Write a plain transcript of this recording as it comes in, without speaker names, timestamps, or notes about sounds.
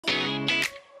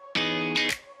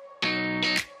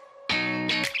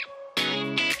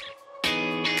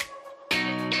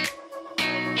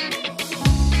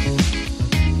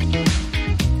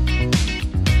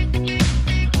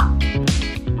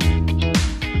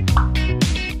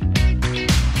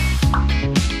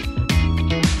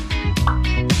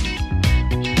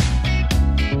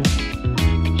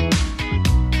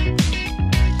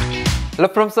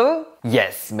Hello from Seoul?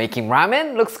 Yes, making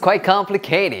ramen looks quite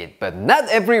complicated, but not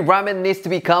every ramen needs to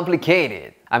be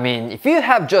complicated. I mean, if you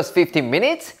have just 15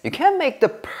 minutes, you can make the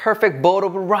perfect bowl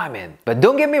of ramen. But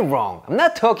don't get me wrong, I'm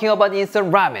not talking about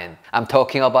instant ramen. I'm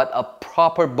talking about a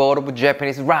proper bowl of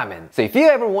Japanese ramen. So if you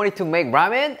ever wanted to make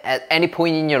ramen at any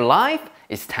point in your life,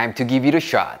 it's time to give it a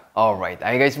shot. Alright,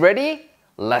 are you guys ready?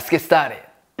 Let's get started.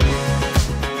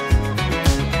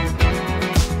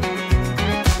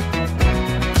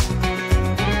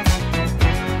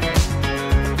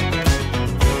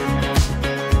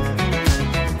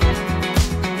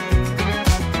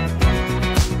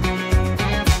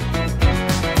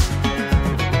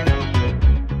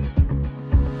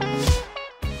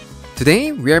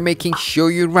 Today, we are making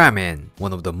shoyu ramen,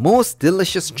 one of the most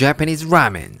delicious Japanese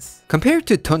ramens. Compared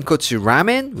to tonkotsu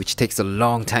ramen, which takes a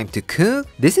long time to cook,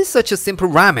 this is such a simple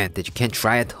ramen that you can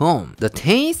try at home. The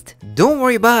taste? Don't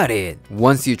worry about it.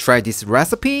 Once you try this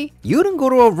recipe, you don't go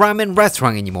to a ramen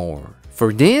restaurant anymore.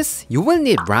 For this, you will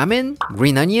need ramen,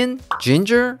 green onion,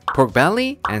 ginger, pork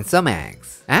belly, and some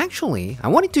eggs. Actually, I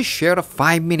wanted to share the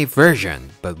 5-minute version,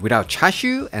 but without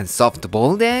chashu and soft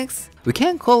boiled eggs, we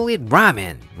can't call it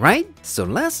ramen, right? So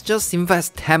let's just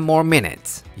invest 10 more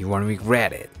minutes. You won't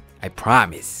regret it, I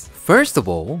promise. First of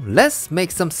all, let's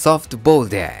make some soft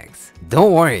boiled eggs.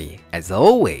 Don't worry, as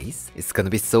always, it's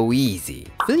gonna be so easy.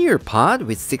 Fill your pot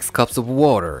with 6 cups of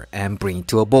water and bring it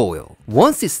to a boil.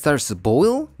 Once it starts to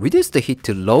boil, reduce the heat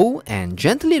to low and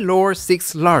gently lower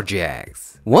 6 large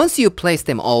eggs. Once you place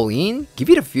them all in, give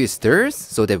it a few stirs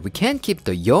so that we can keep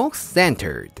the yolks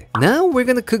centered. Now we're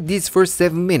gonna cook these for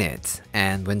 7 minutes,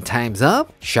 and when time's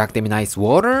up, shock them in ice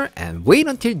water and wait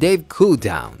until they've cooled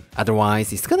down.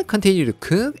 Otherwise, it's gonna continue to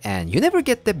cook and you never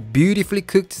get the beautifully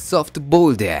cooked soft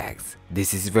boiled eggs.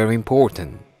 This is very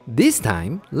important. This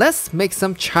time, let's make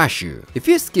some chashu. If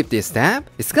you skip this step,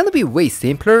 it's gonna be way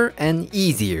simpler and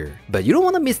easier. But you don't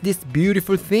wanna miss this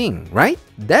beautiful thing, right?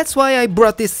 That's why I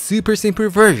brought this super simple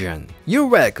version. You're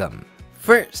welcome.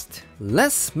 First,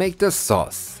 let's make the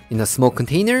sauce. In a small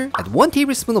container, add 1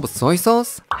 tablespoon of soy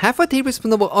sauce, half a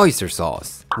tablespoon of oyster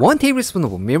sauce, 1 tablespoon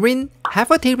of mirin, half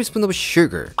a tablespoon of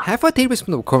sugar, half a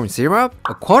tablespoon of corn syrup,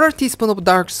 a quarter teaspoon of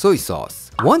dark soy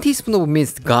sauce, 1 teaspoon of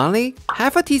minced garlic,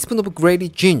 half a teaspoon of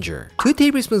grated ginger, 2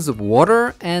 tablespoons of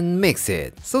water, and mix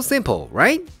it. So simple,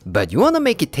 right? But you wanna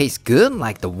make it taste good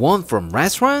like the one from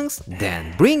restaurants?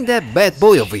 Then bring that bad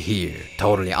boy over here.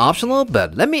 Totally optional,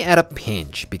 but let me add a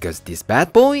pinch because this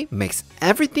bad boy makes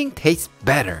everything taste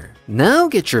better. Now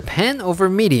get your pan over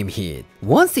medium heat.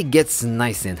 Once it gets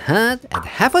nice and hot, add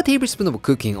half a tablespoon of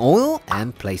cooking oil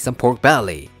and place some pork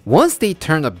belly. Once they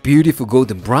turn a beautiful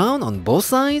golden brown on both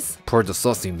sides, pour the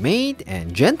sauce you made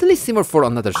and gently simmer for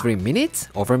another 3 minutes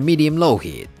over medium-low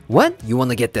heat. What? You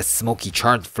wanna get that smoky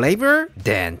charred flavor?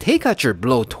 Then take out your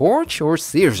blowtorch or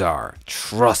scissor.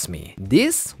 Trust me,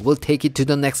 this will take it to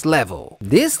the next level.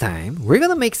 This time, we're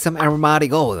gonna make some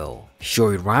aromatic oil.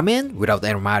 Shoyu ramen without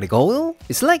aromatic oil?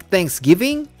 It's like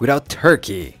Thanksgiving without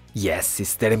turkey. Yes,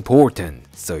 it's that important.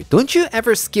 So don't you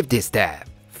ever skip this step.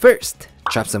 First,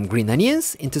 chop some green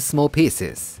onions into small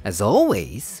pieces. As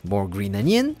always, more green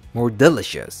onion, more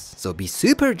delicious. So be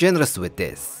super generous with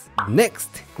this.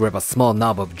 Next, grab a small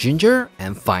knob of ginger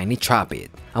and finely chop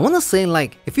it. I wanna say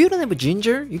like, if you don't have a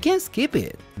ginger, you can't skip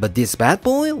it. But this bad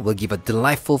boy will give a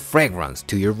delightful fragrance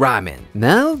to your ramen.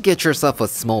 Now get yourself a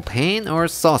small pan or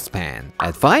saucepan.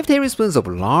 Add 5 tablespoons of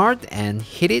lard and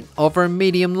heat it over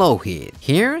medium-low heat.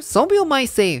 Here, some people might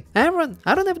say, Aaron,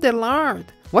 I don't have that lard.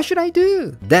 What should I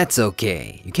do? That's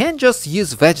okay. You can just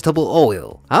use vegetable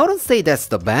oil. I wouldn't say that's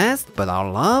the best, but our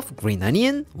love, green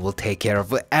onion, will take care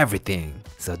of everything.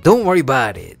 So don't worry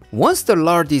about it. Once the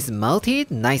lard is melted,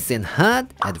 nice and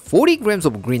hot, add 40 grams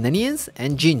of green onions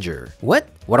and ginger. What?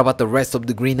 What about the rest of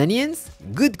the green onions?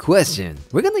 Good question.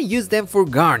 We're gonna use them for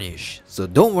garnish, so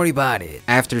don't worry about it.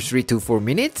 After 3 to 4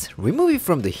 minutes, remove it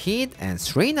from the heat and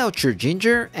strain out your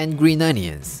ginger and green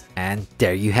onions. And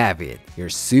there you have it, your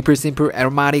super simple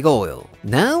aromatic oil.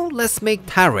 Now let's make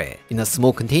tare. In a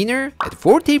small container, add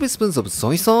 4 tablespoons of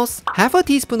soy sauce, half a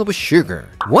teaspoon of sugar,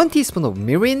 1 teaspoon of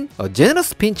mirin, a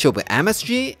generous pinch of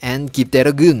MSG, and give that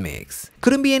a good mix.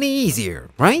 Couldn't be any easier,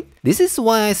 right? This is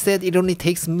why I said it only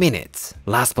takes minutes.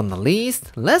 Last but not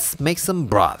least, let's make some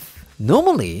broth.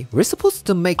 Normally, we're supposed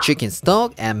to make chicken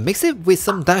stock and mix it with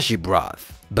some dashi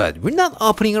broth. But we're not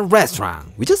opening a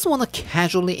restaurant. We just want to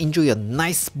casually enjoy a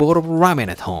nice bowl of ramen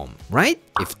at home, right?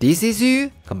 If this is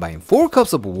you, combine 4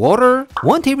 cups of water,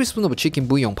 1 tablespoon of chicken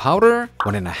bouillon powder,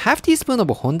 1.5 teaspoon of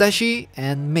hondashi,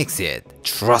 and mix it.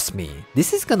 Trust me,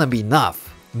 this is gonna be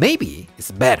enough. maybe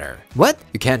it's better. What?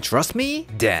 You can't trust me?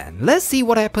 Then let's see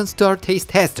what happens to our taste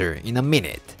tester in a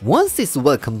minute. Once it's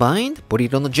well combined, put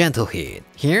it on a gentle heat.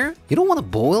 Here, you don't want to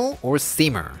boil or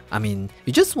simmer. I mean,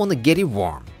 you just want to get it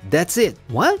warm. That's it.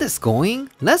 While that's going,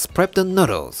 let's prep the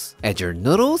noodles. Add your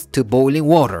noodles to boiling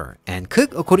water and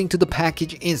cook according to the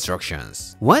package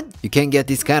instructions. What? You can't get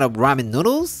this kind of ramen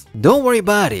noodles? Don't worry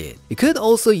about it. You could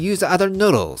also use other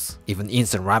noodles. Even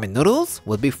instant ramen noodles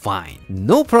will be fine.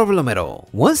 No problem at all.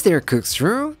 Once they're cooked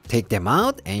through, take them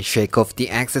out and shake off the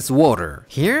excess water.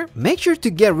 Here, make sure to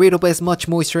get rid of as much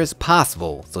moisture as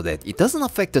possible so that it doesn't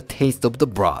affect the taste of the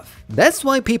broth. That's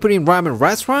why people in ramen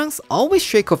restaurants always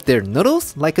shake off their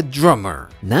noodles like a drummer.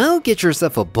 Now get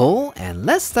yourself a bowl and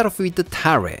let's start off with the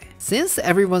tare. Since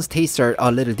everyone's tastes are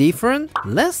a little different,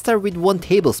 let's start with 1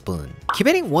 tablespoon. Keep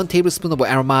adding 1 tablespoon of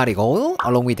aromatic oil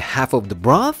along with half of the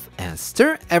broth and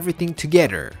stir everything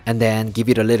together. And then give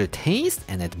it a little taste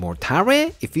and add more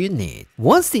tare if you need.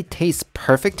 Once it tastes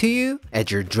perfect to you,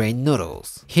 add your drained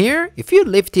noodles. Here, if you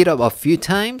lift it up a few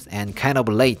times and kind of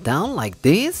lay it down like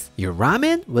this, your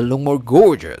ramen will look more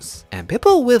gorgeous. And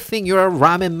people will think you're a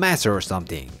ramen master or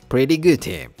something. Pretty good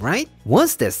tip, right?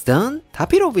 Once that's done,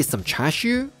 top it off with some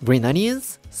chashu, green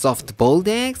onions, soft boiled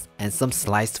eggs, and some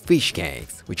sliced fish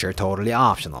cakes, which are totally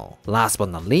optional. Last but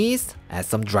not least, add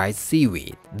some dried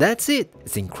seaweed. That's it.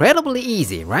 It's incredibly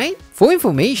easy, right? For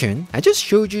information, I just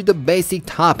showed you the basic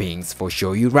toppings for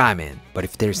shoyu ramen. But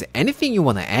if there's anything you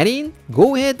want to add in,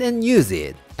 go ahead and use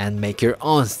it and make your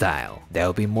own style.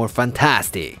 That'll be more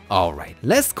fantastic. Alright,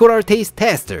 let's call our taste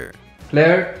tester.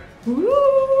 Claire?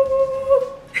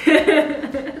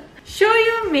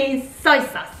 Shoyu means soy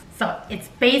sauce. So it's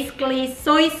basically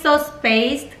soy sauce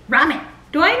based ramen.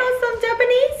 Do I know some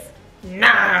Japanese?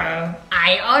 No.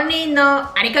 I only know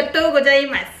arigatou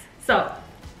gozaimasu. So,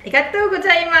 arigatou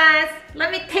gozaimasu.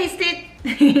 Let me taste it.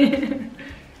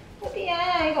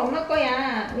 어디야? 이거 엄마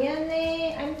거야.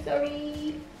 미안해. I'm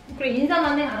sorry. 그래,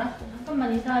 인사만 해. 알았어.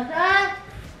 잠깐만 인사하자.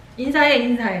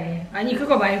 인사해. 아니,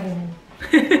 그거 말고.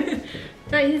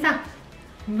 자, 인사.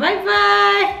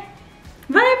 Bye-bye.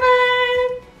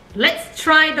 Bye-bye. Let's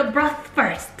try the broth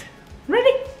first.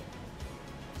 Ready?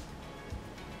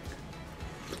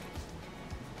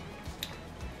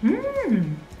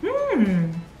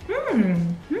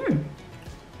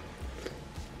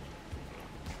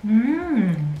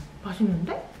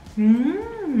 맛있는데?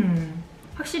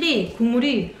 확실히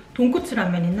국물이 돈코츠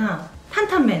라면이나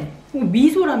탄탄면,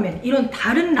 미소 라면 이런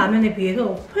다른 라면에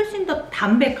비해서 훨씬 더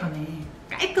담백하네.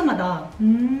 깔끔하다.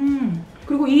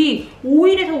 그리고 이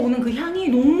오일에서 오는 그 향이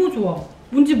너무 좋아.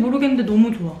 뭔지 모르겠는데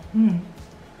너무 좋아.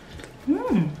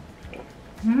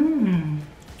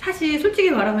 사실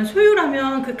솔직히 말하면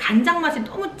소유라면 그 간장 맛이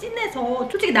너무 진해서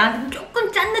솔직히 나한테 조금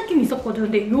짠 느낌이 있었거든.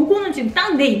 근데 요거는 지금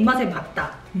딱 내 입맛에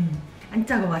맞다. 안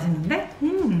짜고 맛있는데?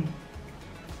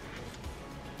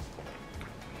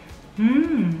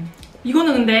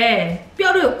 이거는 근데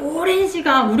뼈를 오랜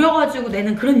시간 우려가지고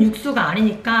내는 그런 육수가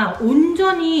아니니까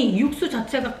온전히 육수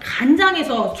자체가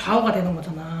간장에서 좌우가 되는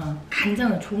거잖아.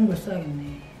 간장은 좋은 걸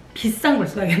써야겠네. 비싼 걸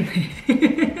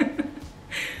써야겠네.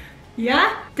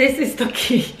 야? This is the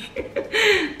key.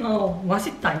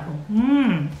 맛있다 이거.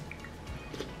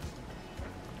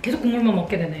 계속 국물만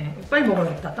먹게 되네. 빨리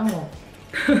먹어야겠다. 딴 거.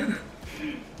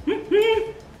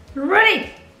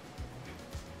 Ready!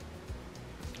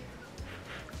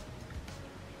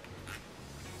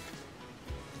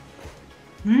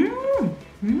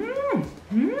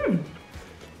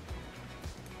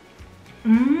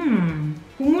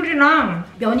 국물이랑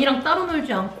면이랑 따로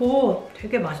놀지 않고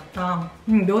되게 맛있다.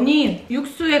 면이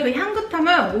육수의 그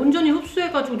향긋함을 온전히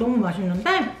흡수해가지고 너무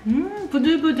맛있는데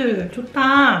부들부들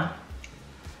좋다.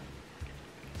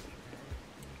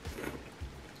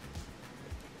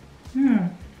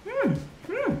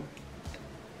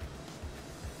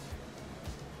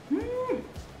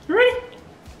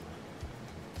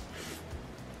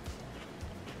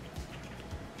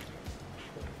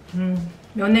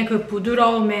 면의 그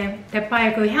부드러움에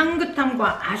대파의 그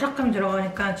향긋함과 아삭함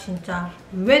들어가니까 진짜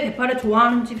왜 대파를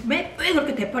좋아하는지 왜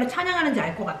그렇게 대파를 찬양하는지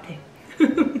알 것 같아.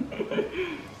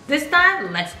 This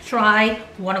time, let's try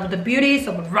one of the beauties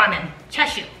of ramen,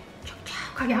 chashu.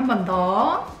 촉촉하게 한 번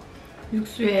더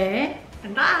육수에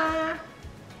간다.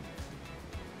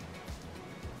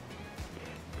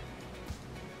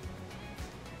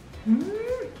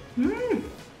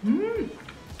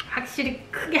 확실히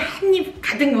크게 한 입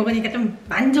가득 먹으니까 좀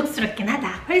만족스럽긴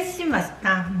하다. 훨씬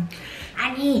맛있다.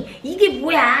 아니 이게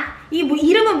뭐야? 이게 뭐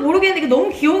이름은 모르겠는데 이게 너무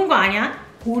귀여운 거 아니야?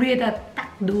 볼에다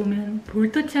딱 놓으면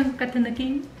볼터치한 것 같은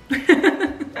느낌?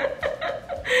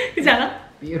 그렇지 않아?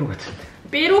 삐에로 같은데.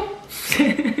 삐로?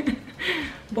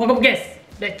 먹어보겠어.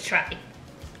 Let's try it.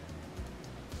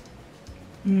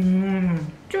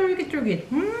 쫄깃쫄깃.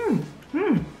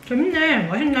 재밌네.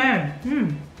 맛있네.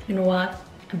 You know what?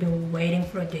 I've been waiting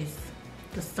for this.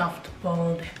 The soft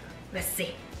boiled. Let's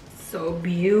see. So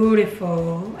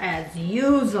beautiful as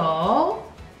usual.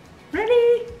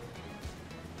 Ready?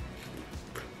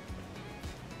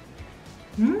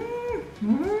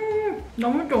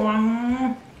 너무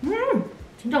좋아.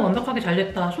 진짜 완벽하게 잘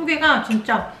됐다. 속에가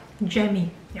진짜 잼이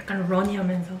약간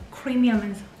러니하면서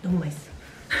크리미하면서 너무 맛있어.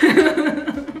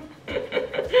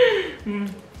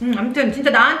 아무튼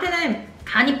진짜 나한테는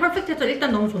간이 퍼펙트해서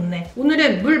일단 너무 좋네.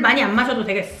 오늘은 물 많이 안 마셔도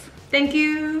되겠어. Thank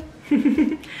you.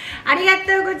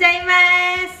 아리가또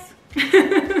고자이마스.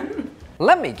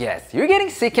 Let me guess, you're getting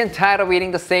sick and tired of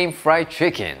eating the same fried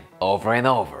chicken over and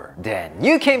over. Then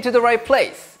you came to the right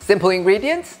place. Simple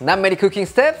ingredients, not many cooking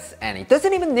steps, and it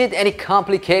doesn't even need any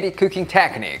complicated cooking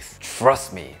techniques.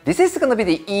 Trust me, this is gonna be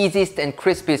the easiest and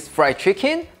crispiest fried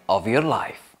chicken of your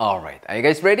life. Alright, are you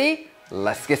guys ready?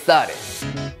 Let's get started.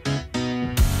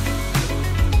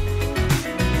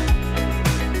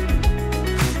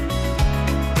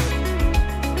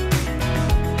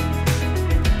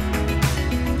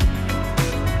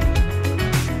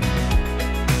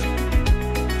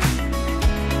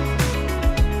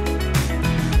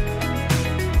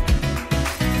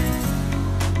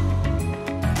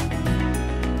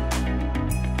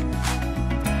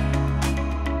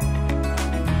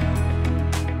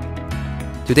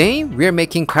 Today, we're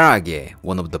making karaage,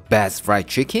 one of the best fried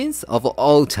chickens of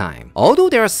all time. Although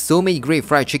there are so many great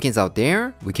fried chickens out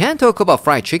there, we can't talk about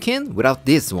fried chicken without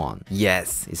this one.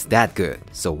 Yes, it's that good.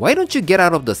 So why don't you get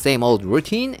out of the same old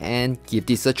routine and give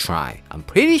this a try? I'm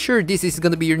pretty sure this is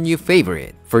gonna be your new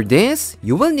favorite. For this,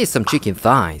 you will need some chicken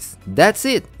thighs. That's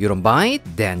it. You don't buy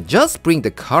it? Then just bring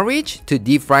the courage to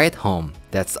deep fry at home.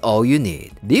 That's all you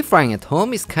need. Deep frying at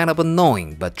home is kind of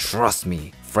annoying, but trust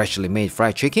me, freshly made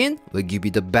fried chicken will give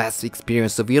you the best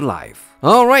experience of your life.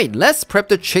 Alright, let's prep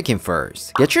the chicken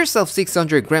first. Get yourself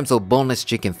 600 grams of boneless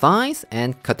chicken thighs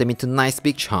and cut them into nice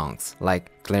big chunks,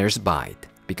 like Claire's Bite,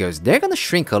 because they're gonna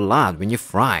shrink a lot when you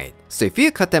fry it. So if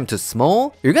you cut them too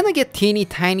small, you're gonna get teeny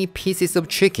tiny pieces of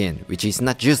chicken, which is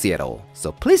not juicy at all.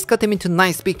 So please cut them into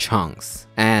nice big chunks.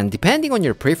 And depending on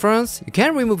your preference, you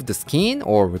can remove the skin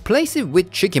or replace it with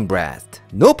chicken breast.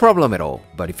 No problem at all.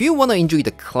 But if you wanna enjoy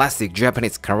the classic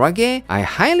Japanese karaage, I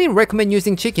highly recommend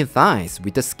using chicken thighs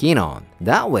with the skin on.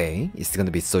 That way, it's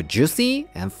gonna be so juicy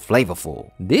and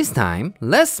flavorful. This time,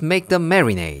 let's make the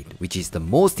marinade, which is the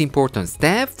most important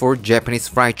step for Japanese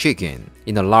fried chicken.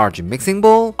 In a large mixing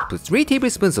bowl, put 3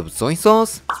 tablespoons of soy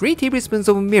sauce, 3 tablespoons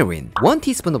of mirin, 1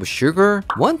 teaspoon of sugar,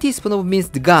 1 teaspoon of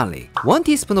minced garlic, 1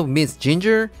 teaspoon of minced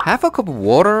ginger, half a cup of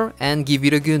water, and give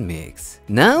it a good mix.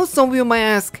 Now some of you might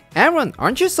ask, Aaron,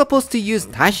 aren't you supposed to use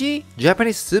dashi,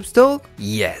 Japanese soup stock?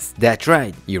 Yes, that's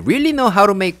right. You really know how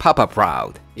to make Papa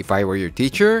proud. If I were your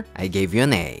teacher, I gave you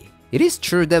an A. It is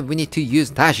true that we need to use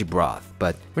dashi broth,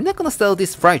 but we're not gonna sell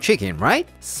this fried chicken, right?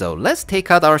 So let's take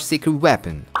out our secret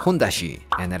weapon, hondashi,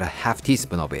 and add a half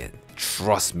teaspoon of it.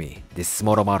 Trust me, this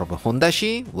small amount of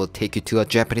hondashi will take you to a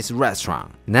Japanese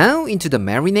restaurant. Now into the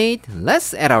marinade,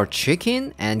 let's add our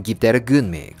chicken and give that a good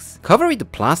mix. Cover it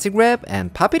with plastic wrap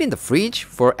and pop it in the fridge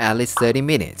for at least 30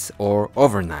 minutes or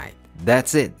overnight.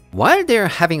 That's it. While they're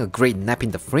having a great nap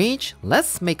in the fridge,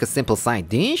 let's make a simple side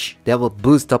dish that will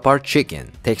boost up our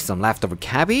chicken. Take some leftover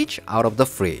cabbage out of the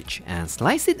fridge and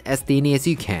slice it as thinly as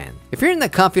you can. If you're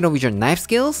not confident with your knife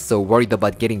skills, so worried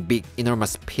about getting big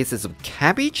enormous pieces of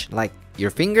cabbage like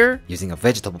your finger, using a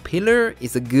vegetable peeler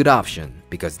is a good option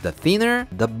because the thinner,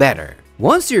 the better.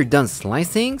 Once you're done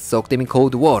slicing, soak them in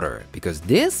cold water because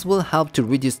this will help to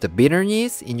reduce the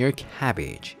bitterness in your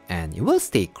cabbage and it will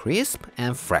stay crisp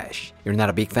and fresh. You're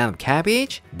not a big fan of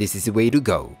cabbage? This is the way to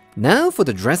go. Now for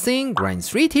the dressing, grind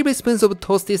 3 tablespoons of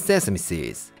toasted sesame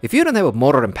seeds. If you don't have a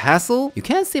mortar and pestle, you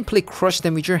can simply crush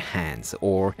them with your hands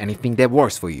or anything that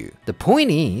works for you. The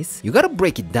point is, you gotta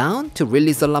break it down to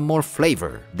release a lot more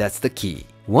flavor. That's the key.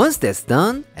 Once that's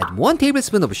done, add 1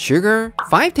 tablespoon of sugar,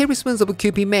 5 tablespoons of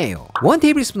Kewpie mayo, 1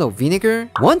 tablespoon of vinegar,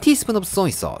 1 teaspoon of soy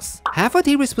sauce, half a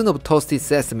tablespoon of toasted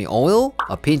sesame oil,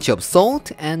 a pinch of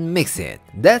salt, and mix it.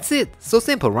 That's it. So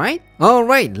simple, right?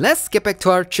 Alright, let's get back to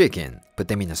our chicken. Put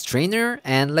them in a strainer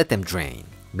and let them drain.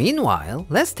 Meanwhile,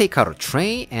 let's take out a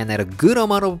tray and add a good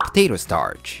amount of potato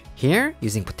starch. Here,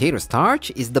 using potato starch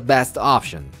is the best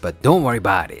option, but don't worry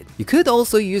about it. You could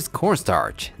also use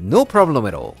cornstarch, no problem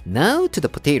at all. Now to the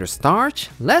potato starch,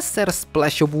 let's add a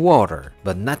splash of water,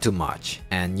 but not too much.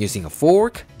 And using a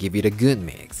fork, give it a good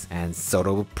mix and sort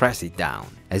of press it down.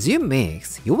 As you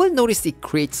mix, you will notice it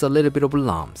creates a little bit of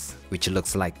lumps, which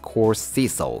looks like coarse sea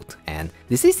salt. And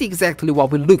this is exactly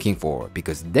what we're looking for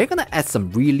because they're gonna add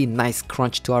some really nice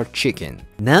crunch to our chicken.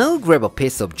 Now grab a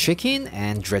piece of chicken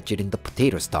and dredge it in the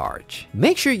potato starch.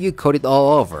 Make sure you coat it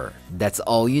all over. That's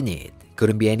all you need.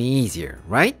 Couldn't be any easier,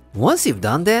 right? Once you've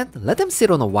done that, let them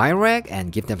sit on a wire rack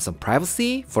and give them some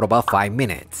privacy for about 5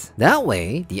 minutes. That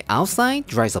way, the outside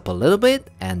dries up a little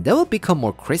bit and they will become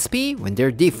more crispy when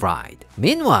they're deep fried.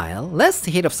 Meanwhile, let's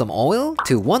heat up some oil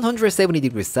to 170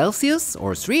 degrees Celsius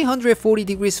or 340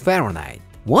 degrees Fahrenheit.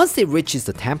 Once it reaches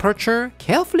the temperature,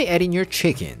 carefully add in your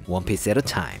chicken, one piece at a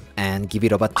time, and give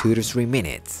it about 2 to 3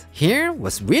 minutes. Here,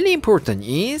 what's really important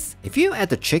is, if you add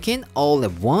the chicken all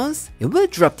at once, it will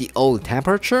drop the oil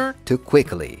temperature too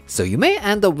quickly. So you may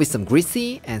end up with some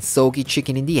greasy and soggy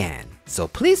chicken in the end. So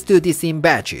please do this in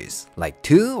batches, like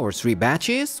 2 or 3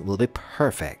 batches will be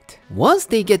perfect. Once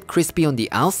they get crispy on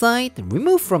the outside,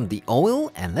 remove from the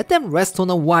oil and let them rest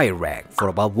on a wire rack for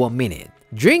about 1 minute.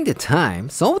 During the time,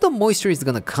 some of the moisture is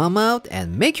gonna come out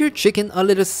and make your chicken a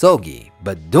little soggy,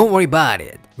 but don't worry about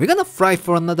it. We're gonna fry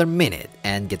for another minute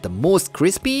and get the most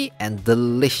crispy and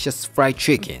delicious fried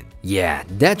chicken. Yeah,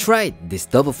 that's right, this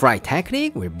double fry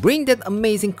technique will bring that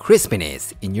amazing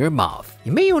crispiness in your mouth.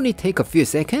 It may only take a few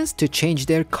seconds to change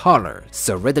their color,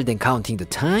 so rather than counting the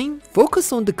time,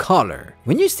 focus on the color.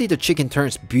 When you see the chicken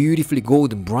turns beautifully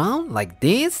golden brown like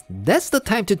this, that's the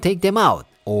time to take them out.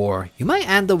 Or you might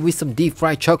end up with some deep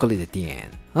fried chocolate at the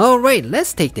end. Alright,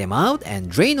 let's take them out and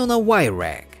drain on a wire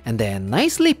rack. And then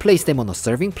nicely place them on a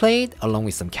serving plate along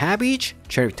with some cabbage,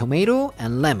 cherry tomato,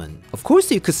 and lemon. Of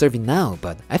course you could serve it now,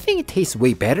 but I think it tastes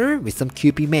way better with some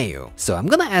Kewpie mayo. So I'm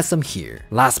gonna add some here.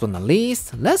 Last but not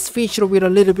least, let's finish it with a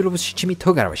little bit of shichimi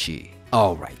togarashi.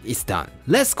 Alright, it's done.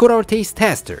 Let's go to our taste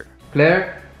tester.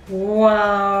 Claire?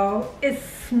 Wow, it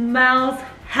smells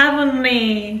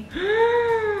heavenly.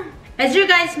 As you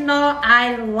guys know,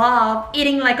 I love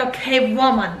eating like a cave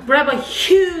woman. Grab a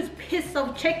huge piece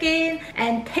of chicken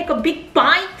and take a big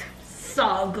bite.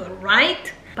 So good,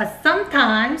 right? But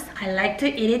sometimes I like to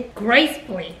eat it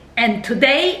gracefully. And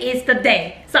today is the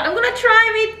day. So I'm gonna try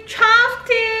with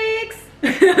chopsticks.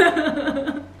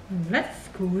 Let's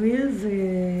squeeze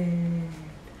it.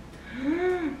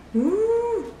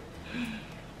 Ooh.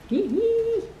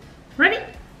 Ready?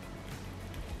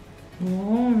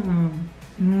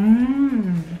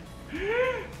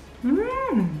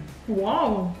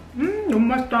 와우, 너무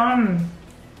맛있다.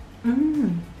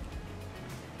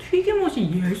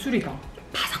 튀김옷이 예술이다.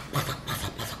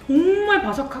 바삭바삭. 정말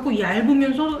바삭하고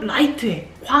얇으면서 라이트해.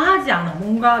 과하지 않아.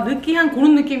 뭔가 느끼한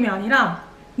그런 느낌이 아니라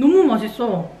너무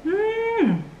맛있어.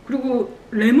 그리고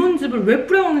레몬즙을 왜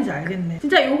뿌려 먹는지 알겠네.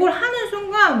 진짜 이걸 하는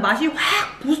순간 맛이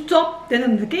확 부스트업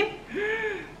되는 느낌?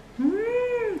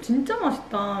 진짜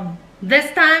맛있다.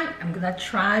 This time, I'm gonna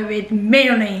try with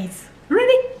mayonnaise.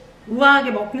 Ready?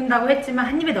 우아하게 먹는다고 했지만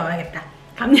한 입에 넣어야겠다.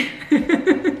 감님.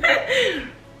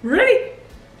 Ready?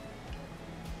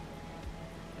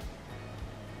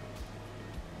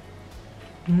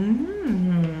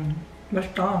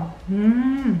 맛있다.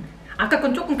 아까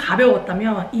건 조금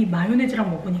가벼웠다면 이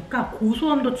마요네즈랑 먹으니까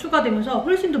고소함도 추가되면서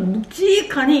훨씬 더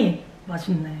묵직하니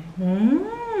맛있네.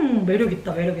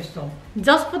 매력있다, 매력있어.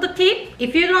 Just for the tip,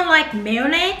 if you don't like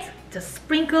mayonnaise, just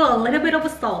sprinkle a little bit of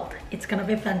salt. It's gonna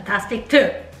be fantastic too.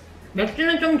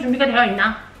 맥주는 좀 준비가 되어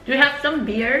있나? Do you have some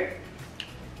beer?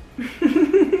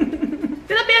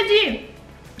 대답해야지.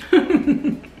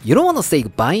 You don't want to say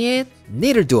goodbye yet?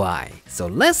 Neither do I. So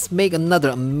let's make another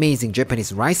amazing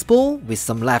Japanese rice bowl with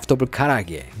some leftover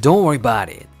karaage. Don't worry about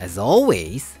it. As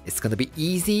always, it's gonna be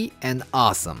easy and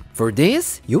awesome. For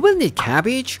this, you will need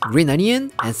cabbage, green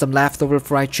onion, and some leftover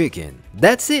fried chicken.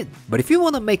 That's it. But if you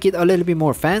want to make it a little bit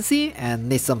more fancy and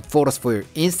need some photos for your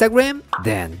Instagram,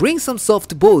 then bring some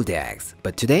soft boiled eggs.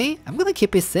 But today, I'm gonna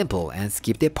keep it simple and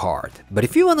skip that part. But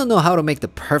if you want to know how to make the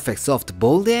perfect soft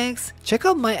boiled eggs, check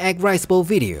out my egg rice bowl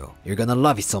video. You're gonna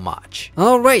love it so much.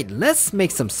 Alright, let's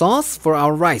make some sauce for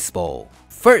our rice bowl.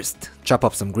 First, chop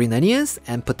up some green onions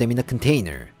and put them in a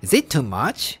container. Is it too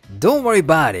much? Don't worry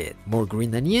about it. More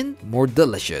green onion, more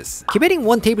delicious. Keep adding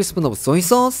 1 tablespoon of soy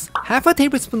sauce, half a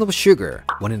tablespoon of sugar,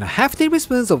 1.5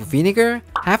 tablespoons of vinegar,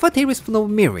 half a tablespoon of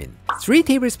mirin, 3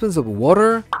 tablespoons of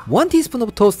water, 1 teaspoon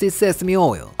of toasted sesame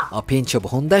oil, a pinch of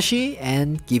hondashi,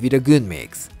 and give it a good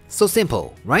mix. So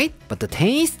simple, right? But the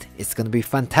taste is gonna be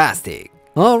fantastic.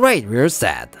 Alright, we're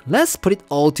set. Let's put it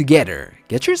all together.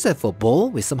 Get yourself a bowl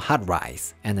with some hot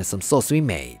rice and then some sauce we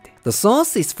made. The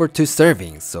sauce is for 2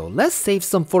 servings, so let's save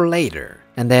some for later.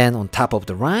 And then on top of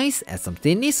the rice, add some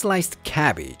thinly sliced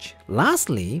cabbage.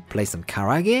 Lastly, place some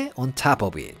karaage on top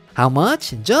of it. How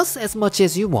much? Just as much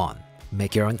as you want.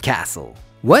 make your own castle.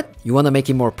 What? You wanna make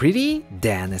it more pretty?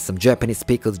 Then add some Japanese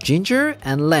pickled ginger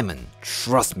and lemon.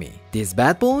 Trust me, these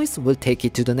bad boys will take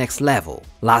it to the next level.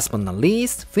 Last but not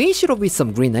least, finish it off with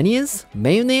some green onions,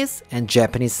 mayonnaise, and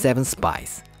Japanese 7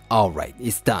 spice. Alright,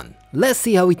 it's done. Let's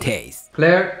see how it tastes.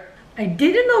 Claire? I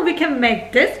didn't know we can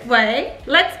make this way.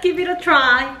 Let's give it a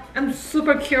try. I'm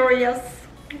super curious.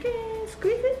 Okay,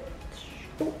 squeeze it.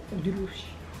 Oh, 어디로?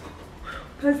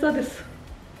 발사됐어.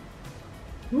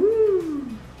 Woo!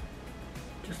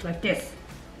 Just like this.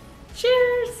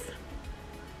 Cheers!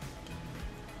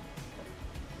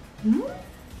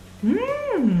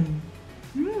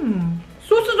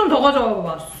 소스 좀 더 가져와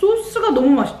봐. 소스가 너무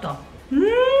맛있다.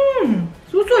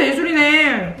 소스가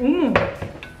예술이네.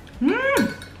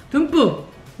 듬뿍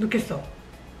넣겠어.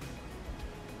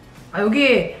 아,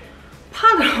 여기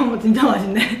파 들어간 거 진짜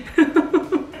맛있네.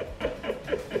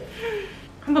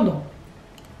 한 번 더.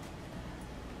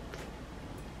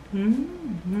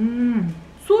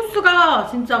 소스가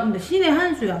진짜 근데 신의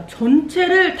한 수야.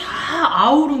 전체를 다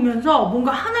아우르면서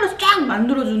뭔가 하나로 쫙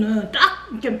만들어주는, 딱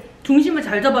이렇게 중심을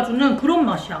잘 잡아주는 그런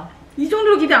맛이야. 이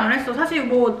정도로 기대 안 했어. 사실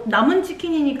뭐 남은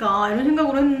치킨이니까 이런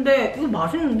생각으로 했는데 이거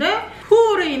맛있는데?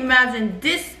 Who would imagine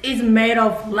this is made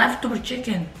of leftover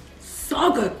chicken?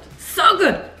 So good, so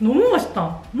good. 너무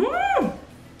맛있다.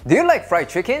 Do you like fried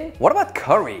chicken? What about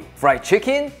curry? Fried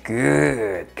chicken?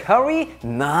 Good. Curry?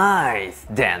 Nice.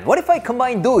 Then what if I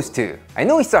combine those two? I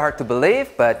know it's hard to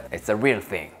believe, but it's a real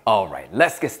thing. Alright,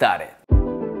 let's get started.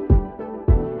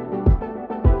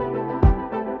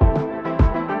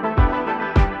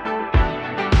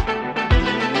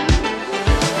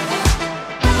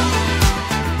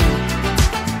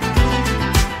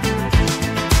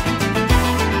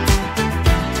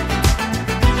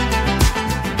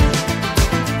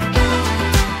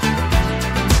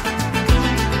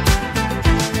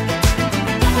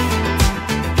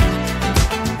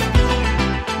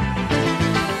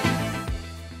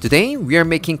 Today we are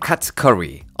making katsu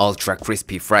curry, ultra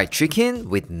crispy fried chicken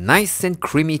with nice and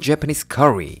creamy Japanese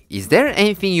curry. Is there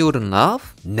anything you wouldn't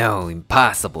love? No,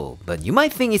 impossible, but you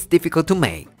might think it's difficult to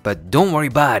make. But don't worry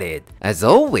about it. As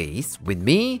always, with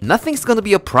me, nothing's gonna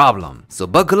be a problem. So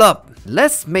buckle up.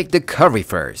 Let's make the curry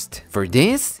first. For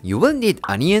this, you will need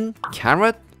onion,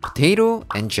 carrot, potato,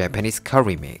 and Japanese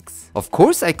curry mix. Of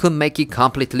course, I could make it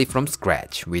completely from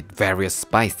scratch with various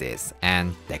spices,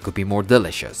 and that could be more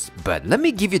delicious. But let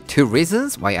me give you 2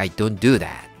 reasons why I don't do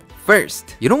that.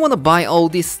 First, you don't want to buy all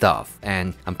this stuff,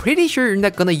 and I'm pretty sure you're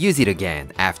not gonna use it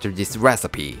again after this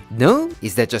recipe. No?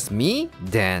 Is that just me?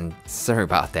 Then sorry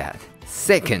about that.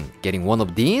 Second, getting one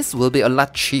of these will be a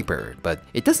lot cheaper, but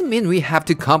it doesn't mean we have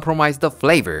to compromise the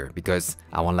flavor because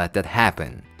I won't let that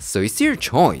happen. So it's your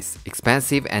choice,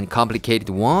 expensive and complicated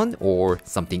one or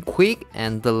something quick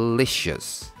and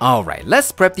delicious. Alright,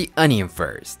 let's prep the onion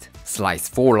first. Slice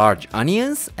 4 large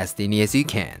onions as thinly as you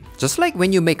can. Just like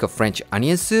when you make a French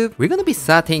onion soup, we're gonna be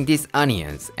sauteing these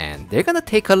onions and they're gonna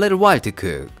take a little while to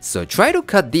cook. So try to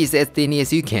cut these as thinly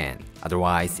as you can.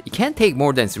 Otherwise, it can take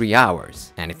more than 3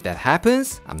 hours. And if that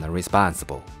happens, I'm not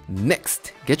responsible.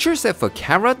 Next, get yourself a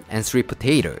carrot and 3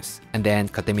 potatoes, and then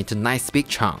cut them into nice big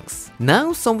chunks.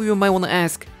 Now, some of you might want to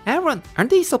ask, Aaron,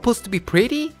 aren't they supposed to be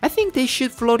pretty? I think they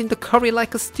should float in the curry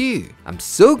like a stew. I'm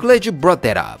so glad you brought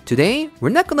that up. Today, we're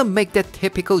not gonna make that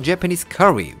typical Japanese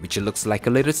curry, which looks like a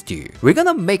little stew. We're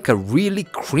gonna make a really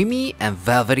creamy and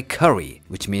velvety curry,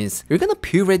 which means you're gonna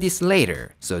puree this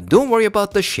later, so don't worry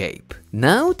about the shape.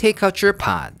 Now take out your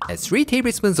pot, add 3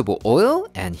 tablespoons of oil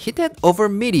and heat that over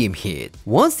medium heat.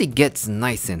 Once it gets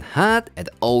nice and hot, add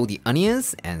all the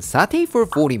onions and saute for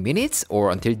 40 minutes or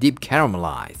until deep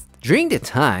caramelized. During that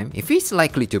time, if it's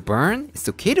likely to burn, it's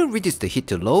okay to reduce the heat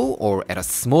to low or add a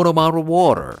small amount of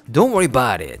water. Don't worry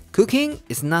about it. Cooking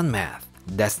is not math.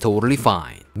 That's totally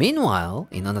fine. Meanwhile,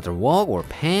 in another wok or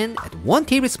pan, add 1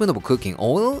 tablespoon of cooking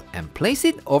oil and place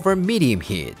it over medium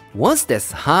heat. Once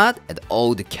that's hot, add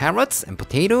all the carrots and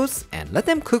potatoes and let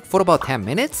them cook for about 10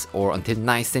 minutes or until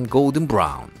nice and golden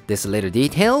brown. This little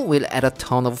detail will add a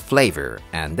ton of flavor,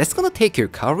 and that's gonna take your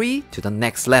curry to the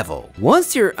next level.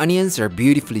 Once your onions are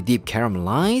beautifully deep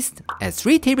caramelized, add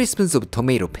 3 tablespoons of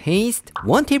tomato paste,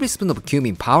 1 tablespoon of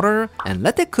cumin powder, and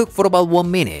let that cook for about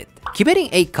 1 minute. Keep adding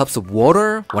 8 cups of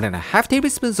water, 1.5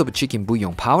 tablespoons of chicken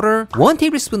bouillon powder, 1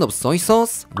 tablespoon of soy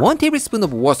sauce, 1 tablespoon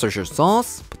of Worcestershire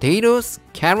sauce, potatoes,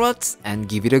 carrots, and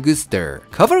give it a good stir.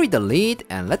 Cover with the lid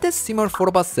and let that simmer for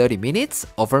about 30 minutes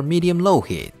over medium-low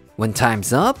heat. When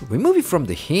time's up, remove it from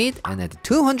the heat and add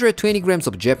 220 grams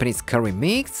of Japanese curry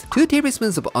mix, 2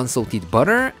 tablespoons of unsalted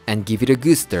butter, and give it a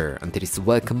good stir until it's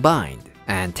well combined.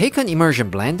 And take an immersion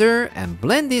blender and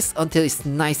blend this until it's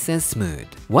nice and smooth.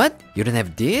 What? You don't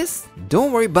have this?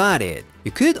 Don't worry about it.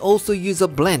 You could also use a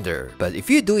blender, but if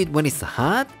you do it when it's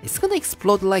hot, it's gonna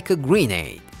explode like a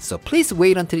grenade. So please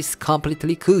wait until it's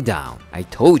completely cooled down. I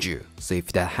told you. So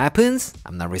if that happens,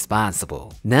 I'm not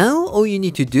responsible. Now all you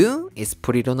need to do is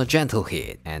put it on a gentle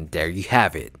heat. And there you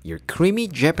have it, your creamy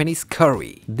Japanese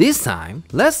curry. This time,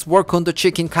 let's work on the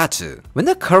chicken katsu. When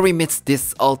the curry meets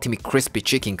this ultimate crispy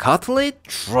chicken cutlet,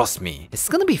 trust me, it's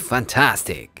gonna be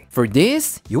fantastic. For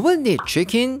this, you will need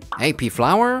chicken, AP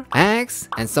flour, eggs,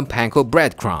 and some panko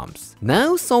breadcrumbs.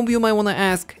 Now some of you might wanna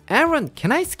ask, Aaron,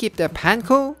 can I skip that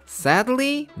panko?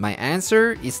 Sadly, my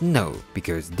answer is no,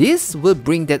 because this will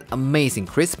bring that amazing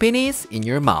crispiness in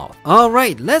your mouth.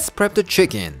 Alright, let's prep the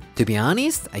chicken. To be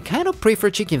honest, I kind of prefer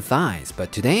chicken thighs,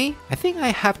 but today, I think I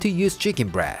have to use chicken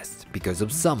breast because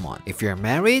of someone. If you're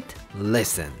married,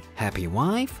 listen. Happy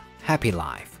wife, happy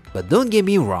life. But don't get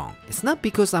me wrong, it's not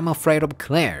because I'm afraid of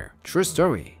Claire. True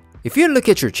story. If you look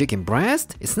at your chicken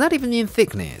breast, it's not even in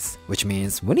thickness, which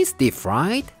means when it's deep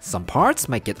fried, some parts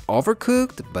might get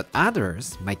overcooked, but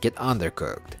others might get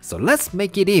undercooked. So let's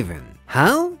make it even.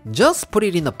 How? Just put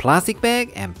it in a plastic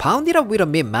bag and pound it up with a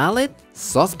meat mallet,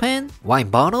 saucepan, wine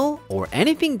bottle, or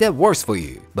anything that works for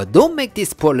you. But don't make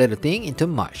this poor little thing into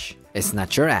mush. It's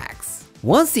not your axe.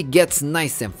 Once it gets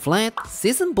nice and flat,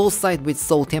 season both sides with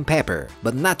salt and pepper,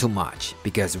 but not too much,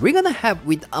 because we're gonna have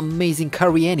with amazing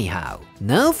curry anyhow.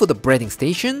 Now for the breading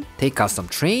station, take out some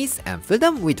trays and fill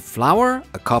them with flour,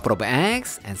 a couple of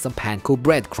eggs, and some panko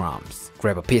breadcrumbs.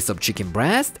 Grab a piece of chicken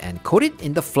breast and coat it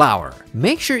in the flour.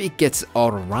 Make sure it gets all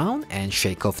around and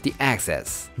shake off the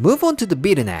excess. Move on to the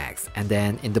beaten eggs and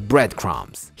then in the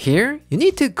breadcrumbs. Here, you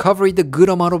need to cover it a good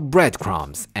amount of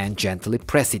breadcrumbs and gently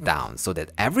press it down so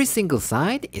that every single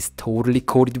side is totally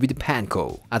coated with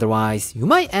panko. Otherwise, you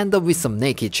might end up with some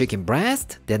naked chicken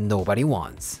breast that nobody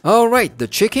wants. Alright, the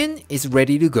chicken is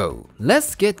ready to go.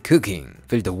 Let's get cooking.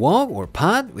 Fill the wok or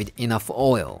pot with enough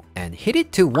oil and heat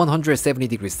it to 170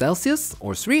 degrees Celsius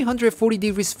or 340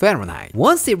 degrees Fahrenheit.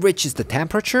 Once it reaches the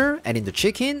temperature, add in the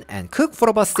chicken and cook for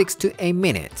about 6 to 8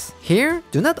 minutes. Here,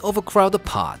 do not overcrowd the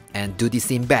pot and do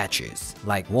this in batches,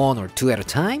 like 1 or 2 at a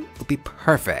time would be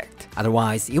perfect.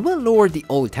 Otherwise, it will lower the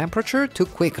oil temperature too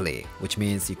quickly, which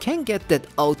means you can't get that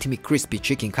ultimate crispy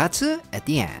chicken katsu at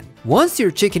the end. Once your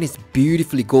chicken is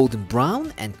beautifully golden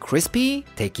brown and crispy,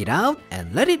 take it out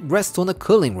and let it rest on a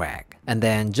cooling rack. And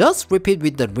then just repeat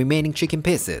with the remaining chicken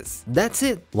pieces. That's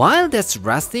it. While that's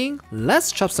resting,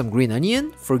 let's chop some green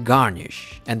onion for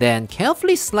garnish. And then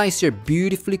carefully slice your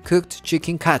beautifully cooked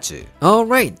chicken katsu.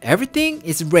 Alright, everything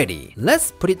is ready.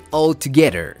 Let's put it all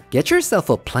together. Get yourself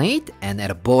a plate and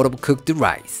add a bowl of cooked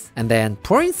rice. And then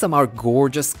pour in some of our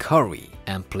gorgeous curry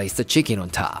and place the chicken on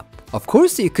top. Of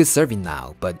course, you could serve it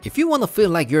now, but if you want to feel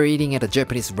like you're eating at a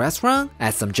Japanese restaurant,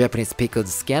 add some Japanese pickled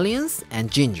scallions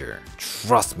and ginger.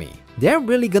 Trust me, they're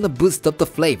really gonna boost up the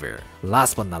flavor.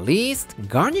 Last but not least,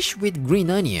 garnish with green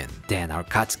onion. Then our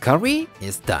katsu curry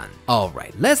is done.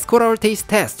 Alright, let's go to our taste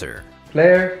tester.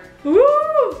 Claire.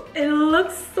 Ooh, it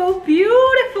looks so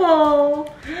beautiful.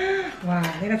 와,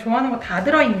 내가 좋아하는 거 다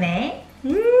들어있네.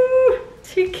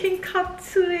 치킨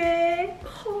카츠에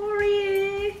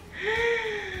커리에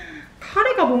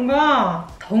카레가 뭔가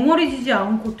덩어리지지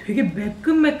않고 되게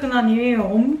매끈매끈하니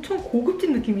엄청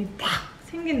고급진 느낌이 딱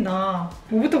생긴다.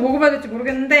 뭐부터 먹어봐야 될지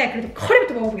모르겠는데 그래도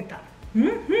커리부터 먹어보겠다.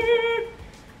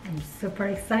 I'm super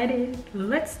excited.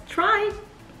 Let's try.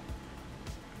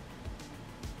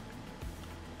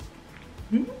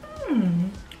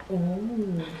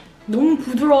 오, 너무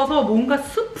부드러워서 뭔가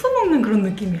수프 먹는 그런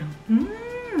느낌이야.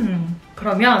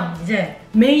 그러면 이제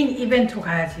메인 이벤트로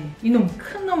가야지. 이놈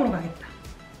큰 놈으로 가겠다.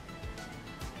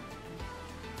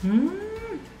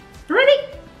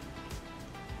 Ready?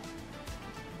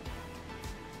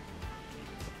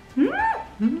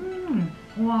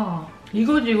 와,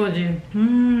 이거지.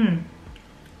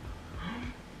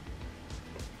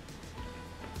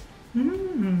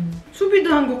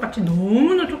 수비드한 것 같이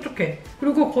너무나 촉촉해.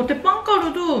 그리고 겉에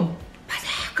빵가루도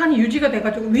바삭하니 유지가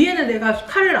돼가지고 위에는 내가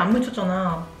카레를 안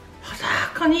묻혔잖아.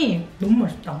 바삭하니 너무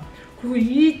맛있다. 그리고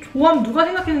이 조합 누가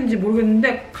생각했는지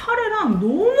모르겠는데 카레랑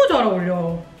너무 잘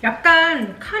어울려.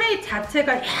 약간 카레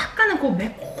자체가 약간은 그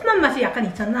매콤한 맛이 약간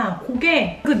있잖아.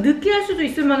 그게 그 느끼할 수도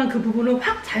있을 만한 그 부분을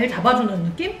확 잘 잡아주는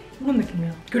느낌? 그런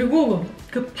느낌이야. 그리고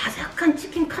그 바삭한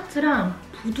치킨 카츠랑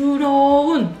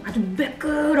부드러운 아주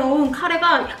매끄러운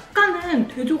카레가 약간은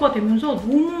대조가 되면서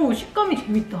너무 식감이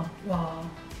재밌다. 와,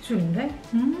 기술인데?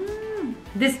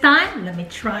 This time, let me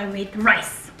try with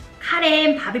rice.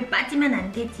 카레엔 밥이 빠지면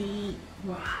안 되지.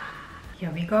 와,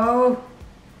 here we go.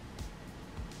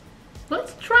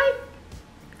 Let's try.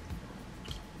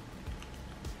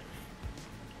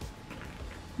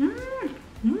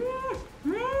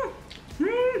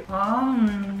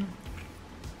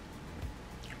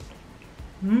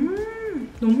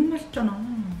 너무 맛있잖아.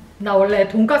 나 원래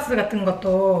돈가스 같은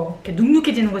것도 이렇게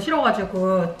눅눅해지는 거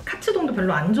싫어가지고 카츠동도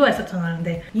별로 안 좋아했었잖아.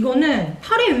 근데 이거는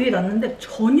카레 위에 놨는데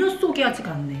전혀 쏘게하지가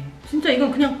않네. 진짜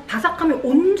이건 그냥 바삭함이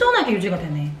온전하게 유지가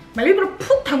되네. 막 일부러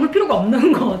푹 담글 필요가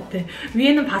없는 것 같아.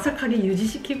 위에는 바삭하게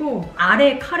유지시키고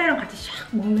아래에 카레랑 같이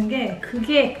샥 먹는 게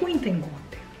그게 포인트인 것 같아.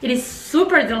 It is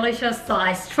super delicious, so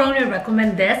I strongly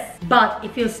recommend this. But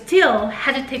if you still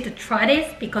hesitate to try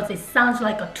this because it sounds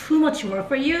like too much work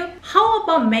for you, how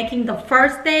about making the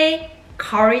first day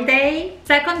curry day,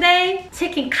 second day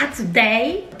chicken katsu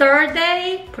day, third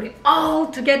day put it all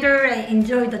together and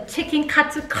enjoy the chicken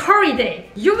katsu curry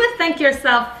day. You will thank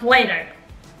yourself later.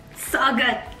 So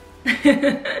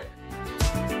good.